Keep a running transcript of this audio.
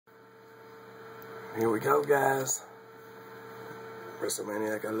Here we go, guys.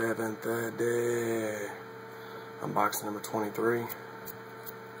 WrestleMania 11:30. Unboxing number 23.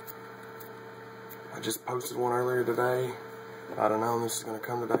 I just posted one earlier today. If I'd have known this was going to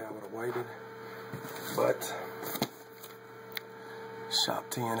come today, I would have waited. But Shop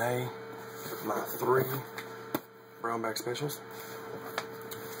TNA, my 3 brown bag specials.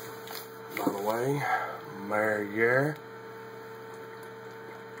 By the way, Merrier.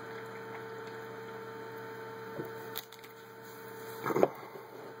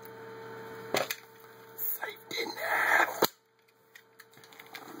 Safety net.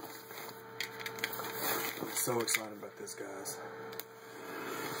 I'm so excited about this, guys.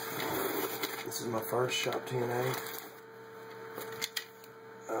 This is my first Shop TNA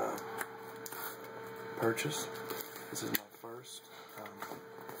purchase. This is my first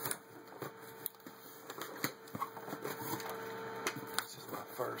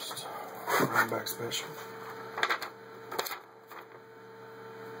brown bag special.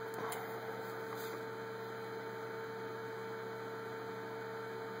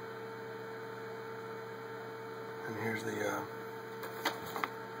 And here's the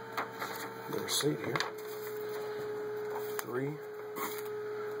receipt here. 3.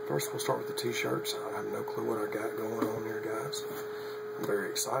 First, we'll start with the t-shirts. I have no clue what I got going on here, guys. I'm very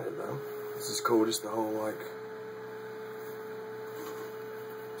excited, though. This is cool, just the whole, like,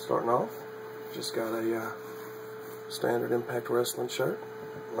 starting off. Just got a standard Impact Wrestling shirt.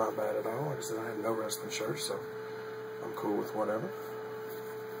 Not bad at all. Like I said, I have no wrestling shirts, so I'm cool with whatever.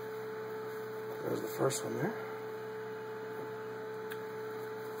 There's the first one there.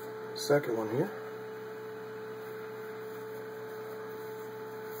 Second one here.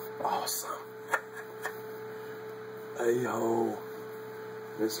 Awesome. Hey-ho,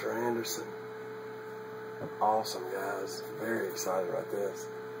 Mr. Anderson. Awesome, guys. Very excited about this.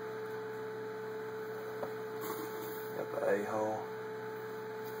 Got the A-hole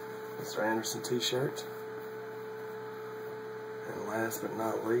Mr. Anderson t-shirt. And last but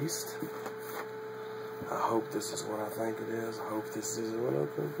not least, I hope this is what I think it is. I hope this is what I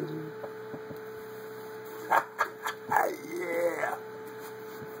think it is. Yeah.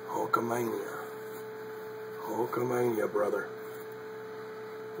 Hulkamania. Hulkamania, brother.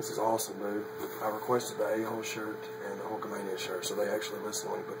 This is awesome, dude. I requested the A-hole shirt and the Hulkamania shirt, so they actually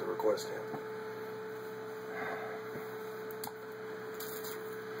listened when you put the request in.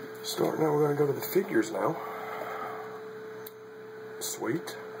 Starting out, we're going to go to the figures now.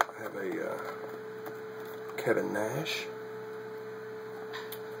 Sweet. I have a Kevin Nash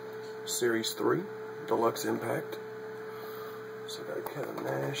Series 3 Deluxe Impact. So got a Kevin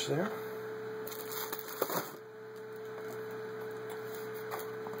Nash there.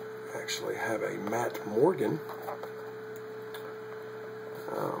 Actually have a Matt Morgan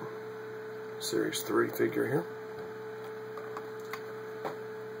Series 3 figure here.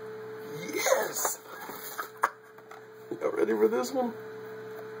 Yes! Y'all ready for this one?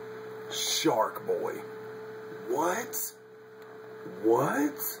 Shark Boy. What?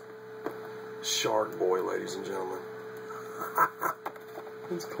 What? Shark Boy, ladies and gentlemen.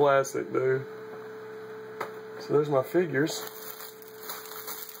 It's classic, dude. So there's my figures.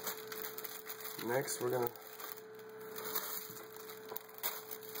 Next, we're gonna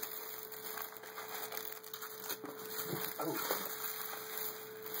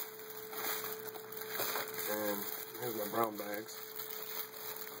and here's my brown bags.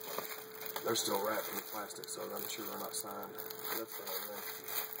 They're still wrapped in plastic, so I'm sure they're not signed. That's fine.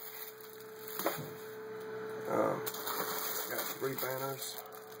 Got 3 banners.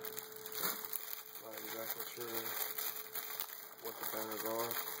 Not exactly sure what the banners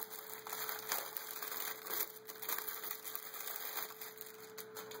are.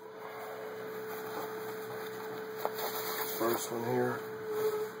 First one here.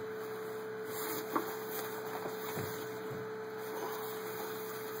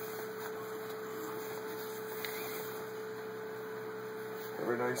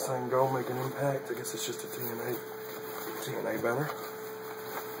 Everyday Same Goal, Make an Impact. I guess it's just a TNA banner.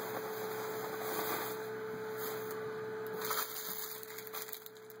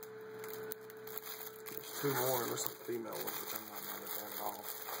 There's 2 more. There's some female ones, which I'm not mad at that at all.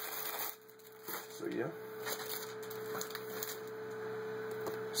 So yeah.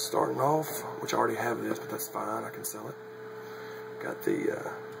 Starting off, which I already have this, but that's fine. I can sell it. Got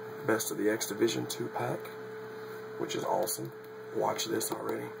the Best of the X Division 2-pack, which is awesome. Watch this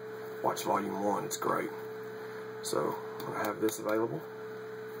already. Watch Volume 1. It's great. So I'm gonna have this available.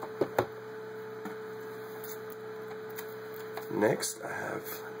 Next, I have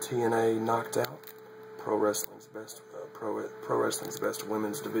TNA Knocked Out, Pro Wrestling's best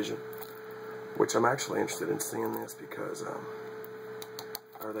women's division. which I'm actually interested in seeing this because I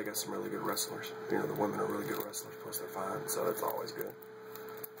heard they got some really good wrestlers. You know, the women are really good wrestlers, plus they're fine, so that's always good.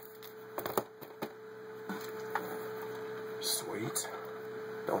 Sweet.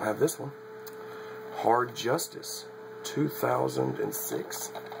 Don't have this one. Hard Justice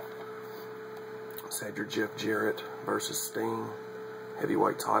 2006. It's had your Jeff Jarrett versus Sting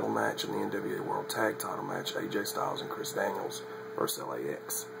heavyweight title match and the NWA World Tag title match. AJ Styles and Chris Daniels versus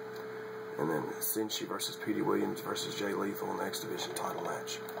LAX. And then Senshi versus Petey Williams versus Jay Lethal in the X Division title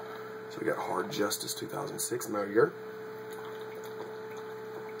match. So we got Hard Justice 2006. Mary Gert.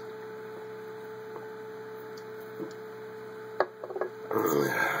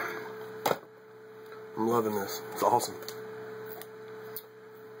 I'm loving this. It's awesome.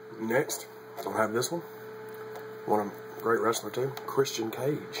 Next, I'll have this one. A great wrestler too, Christian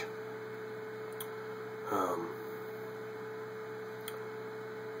Cage.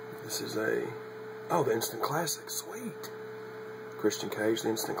 This is the Instant Classic. Sweet. Christian Cage, the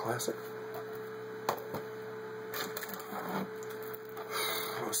Instant Classic.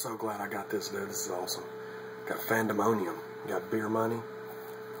 I'm so glad I got this, dude. This is awesome. Got Fandemonium. Got Beer Money.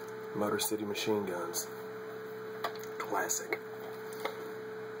 Motor City Machine Guns. Classic.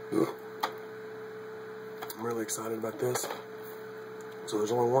 Ugh. I'm really excited about this. So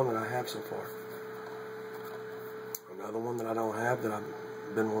there's only one that I have so far. Another one that I don't have that I've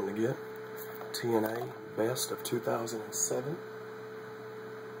been wanting to get. TNA Best of 2007.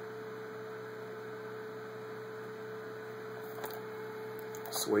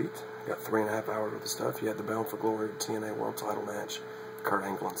 Sweet. Got 3.5 hours worth of stuff. You had the Bound for Glory TNA World Title match. Kurt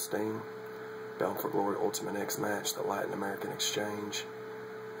Angle and Sting. Bound for Glory Ultimate X match. The Latin American Exchange.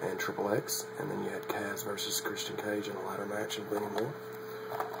 And Triple X. And then you had Kaz versus Christian Cage in a ladder match and plenty more.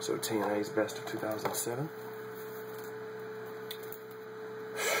 So TNA's Best of 2007.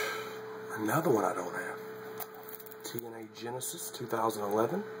 Another one I don't have. TNA Genesis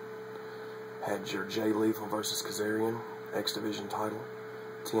 2011. Had your Jay Lethal versus Kazarian X Division title.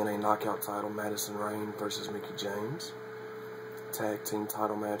 TNA Knockout title Madison Rayne versus Mickie James. Tag team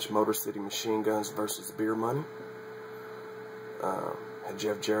title match Motor City Machine Guns versus Beer Money. Had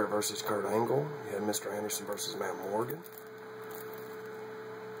Jeff Jarrett versus Kurt Angle. You had Mr. Anderson versus Matt Morgan.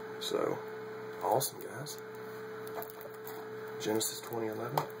 So, awesome, guys. Genesis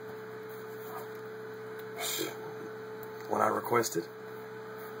 2011. When I requested,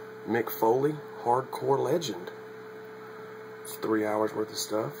 Mick Foley, Hardcore Legend. It's 3 hours worth of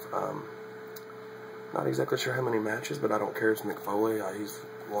stuff. Not exactly sure how many matches, but I don't care. It's Mick Foley. He's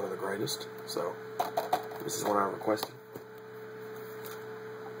one of the greatest. So, this is what I requested.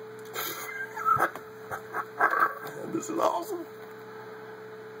 And this is awesome.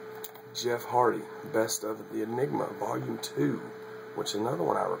 Jeff Hardy, Best of the Enigma, Volume 2, which is another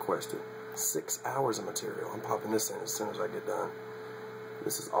one I requested. 6 hours of material. I'm popping this in as soon as I get done.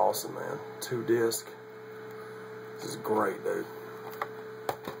 This is awesome, man. 2 disc. This is great, dude.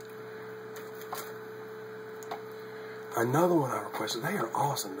 Another one I requested. They are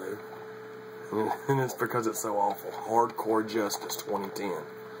awesome, dude. And it's because it's so awful. Hardcore Justice 2010. You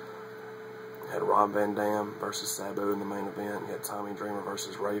had Rob Van Dam versus Sabu in the main event. You had Tommy Dreamer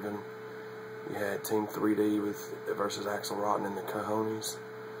versus Raven. You had Team 3D versus Axel Rotten and the Cajones.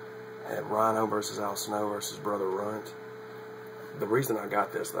 Had Rhino versus Al Snow versus Brother Runt. The reason I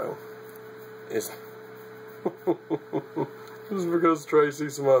got this, though, is because Tracy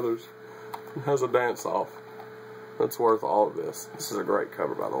Smothers has a dance-off that's worth all of this. This is a great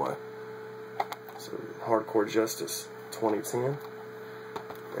cover, by the way. So, Hardcore Justice 2010.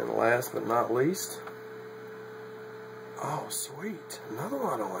 And last but not least, oh, sweet. Another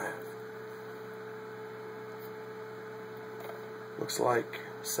one I don't have. Looks like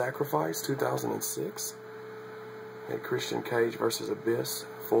Sacrifice 2006. Had Christian Cage versus Abyss,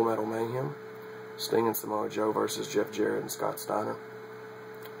 Full Metal Mayhem. Sting and Samoa Joe versus Jeff Jarrett and Scott Steiner.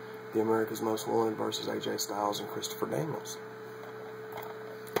 The America's Most Wanted versus AJ Styles and Christopher Daniels.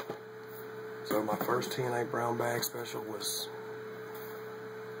 So my first TNA brown bag special was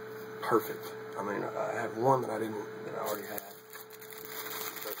perfect. I mean, I have one that I already had.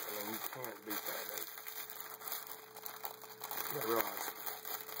 But I mean, you can't beat that, dude. You gotta realize,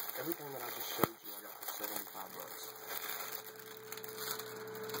 everything that I just showed you, I got for $75.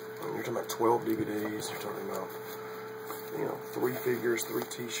 I mean, you're talking about 12 DVDs, you're talking about, 3 figures, 3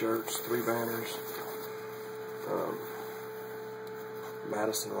 t-shirts, 3 banners,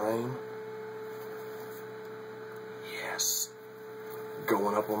 Madison Rayne. Yes.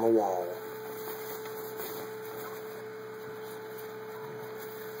 Going up on the wall.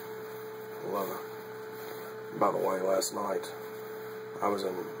 Love it. By the way, last night, I was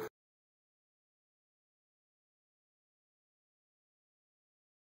in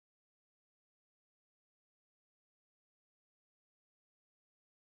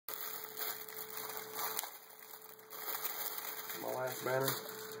banner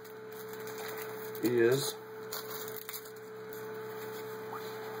is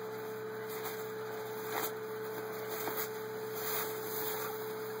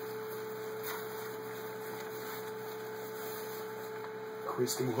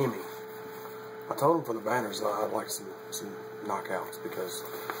Christy Hemme. I told him for the banners that I'd like some knockouts because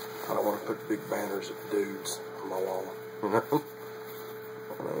I don't want to put big banners of dudes on my wall, you know?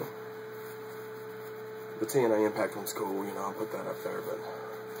 The TNA Impact one's cool, you know, I'll put that up there, but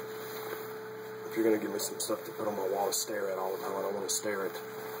if you're going to give me some stuff to put on my wall to stare at all the time, I don't want to stare at,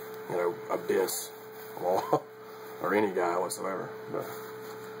 you know, Abyss or any guy whatsoever. But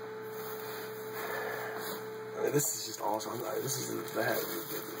I mean, this is just awesome. This is the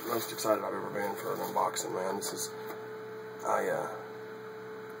most excited I've ever been for an unboxing, man. This is,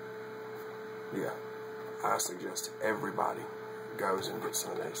 yeah, I suggest everybody goes and gets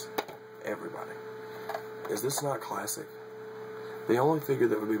some of these. Everybody. Is this not classic? The only figure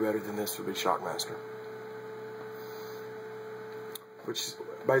that would be better than this would be Shockmaster. Which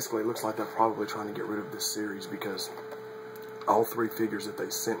basically looks like they're probably trying to get rid of this series because all 3 figures that they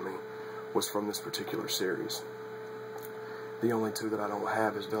sent me was from this particular series. The only 2 that I don't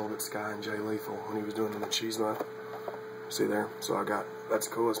have is Velvet Sky and Jay Lethal when he was doing the Machismo. See there? So I got, that's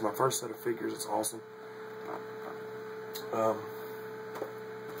cool. It's my first set of figures. It's awesome.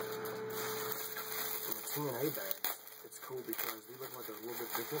 TNA bags, it's cool because they look like they're a little bit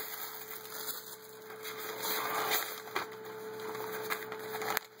different.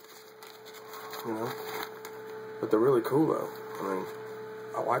 You know? But they're really cool though. I mean,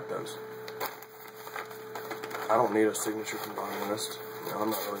 I like those. I don't need a signature from Violinist. You know,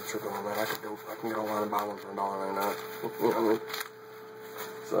 I'm not really tripping on that. I can get online and buy one for $1.99. You know what I mean?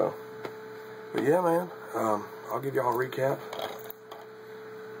 So, but yeah, man. I'll give y'all a recap.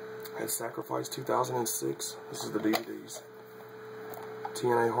 Had Sacrifice 2006. This is the DVDs.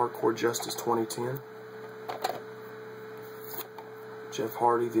 TNA Hardcore Justice 2010. Jeff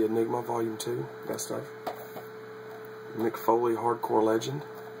Hardy, The Enigma, Volume 2. Best of. Mick Foley, Hardcore Legend.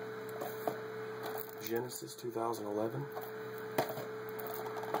 Genesis 2011.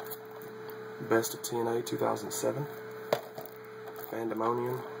 Best of TNA 2007.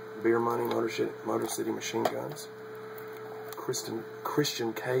 Pandemonium, Beer Money, Motor City Machine Guns.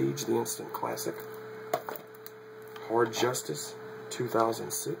 Christian Cage, The Instant Classic. Hard Justice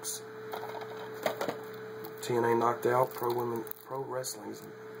 2006. TNA Knocked Out, Pro Wrestling's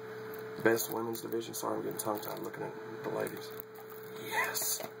Best Women's Division. Sorry, I'm getting tongue-tied looking at the ladies.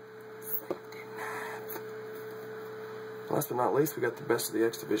 Yes. Last but not least, we got the Best of the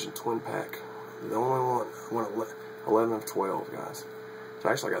X Division Twin Pack. The only one 11 of 12, guys. So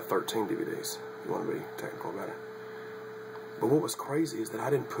I actually got 13 DVDs, if you want to be technical about it. But what was crazy is that I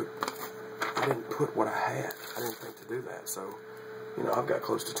didn't put what I had. I didn't think to do that. So, you know, I've got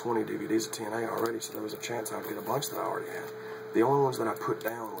close to 20 DVDs of TNA already, so there was a chance I would get a bunch that I already had. The only ones that I put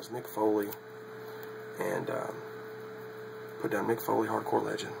down was Mick Foley and put down Mick Foley, Hardcore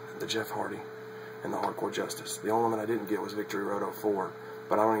Legend, the Jeff Hardy, and the Hardcore Justice. The only one that I didn't get was Victory Road 04,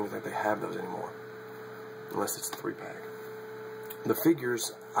 but I don't even think they have those anymore, unless it's the 3-pack. The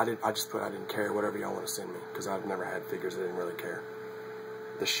figures, I just put I didn't care, whatever y'all want to send me, because I've never had figures, I didn't really care.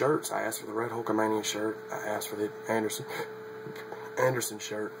 The shirts, I asked for the Red Hulkamania shirt, I asked for the Anderson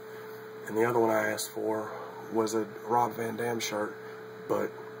shirt, and the other one I asked for was a Rob Van Dam shirt, but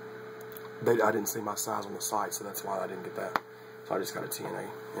I didn't see my size on the site, so that's why I didn't get that. So I just got a TNA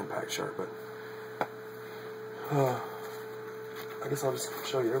Impact shirt, but I guess I'll just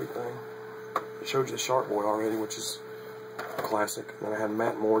show you everything. I showed you the Shark Boy already, which is a classic. And then I had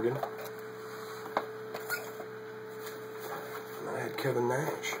Matt Morgan. And I had Kevin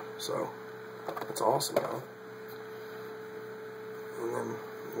Nash. So, that's awesome, y'all. And then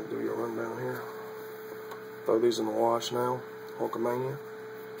we'll do your rundown here. Throw these in the wash now. Hulkamania.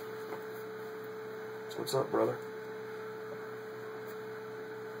 So what's up, brother?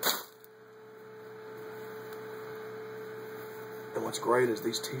 And what's great is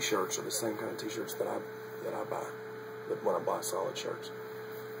these t-shirts are the same kind of t-shirts that I buy. When I buy solid shirts.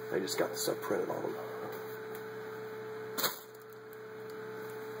 They just got the stuff printed on them.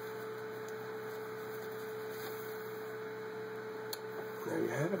 There you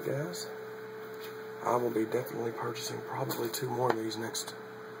have it, guys. I will be definitely purchasing probably 2 more of these next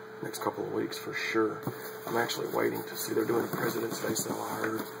couple of weeks for sure. I'm actually waiting to see, they're doing a President's Day sale, I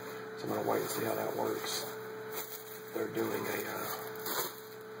heard. So I'm going to wait and see how that works. They're doing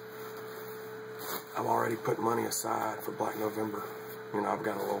I'm already putting money aside for Black November. You know, I've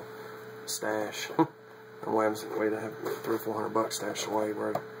got a little stash. I'm waiting to have $300 or $400 stashed away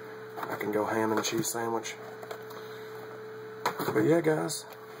where I can go ham and cheese sandwich. But yeah, guys.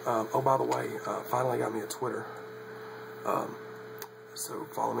 Oh, by the way, finally got me a Twitter. So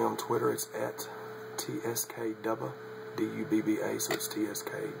follow me on Twitter. It's at TSKDubba, D-U-B-B-A. So it's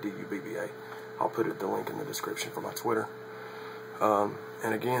TSKDUBBA. I'll put the link in the description for my Twitter.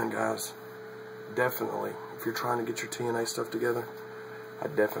 And again, guys, definitely, if you're trying to get your TNA stuff together, I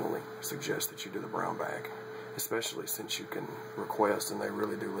definitely suggest that you do the brown bag, especially since you can request and they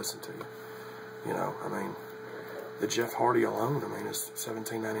really do listen to you. You know, I mean, the Jeff Hardy alone, I mean, is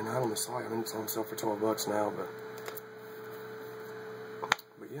 $17.99 on the site. I mean, it's on sale for $12 now, but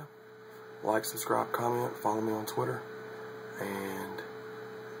yeah. Like, subscribe, comment, follow me on Twitter, and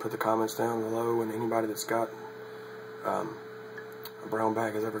put the comments down below. And anybody that's got a brown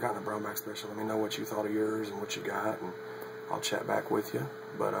bag, has ever gotten a brown bag special, let me know what you thought of yours and what you got, and I'll chat back with you.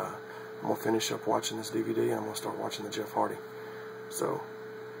 But I'm going to finish up watching this DVD, and I'm going to start watching the Jeff Hardy. So,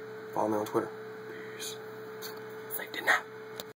 follow me on Twitter. Peace. Say good night.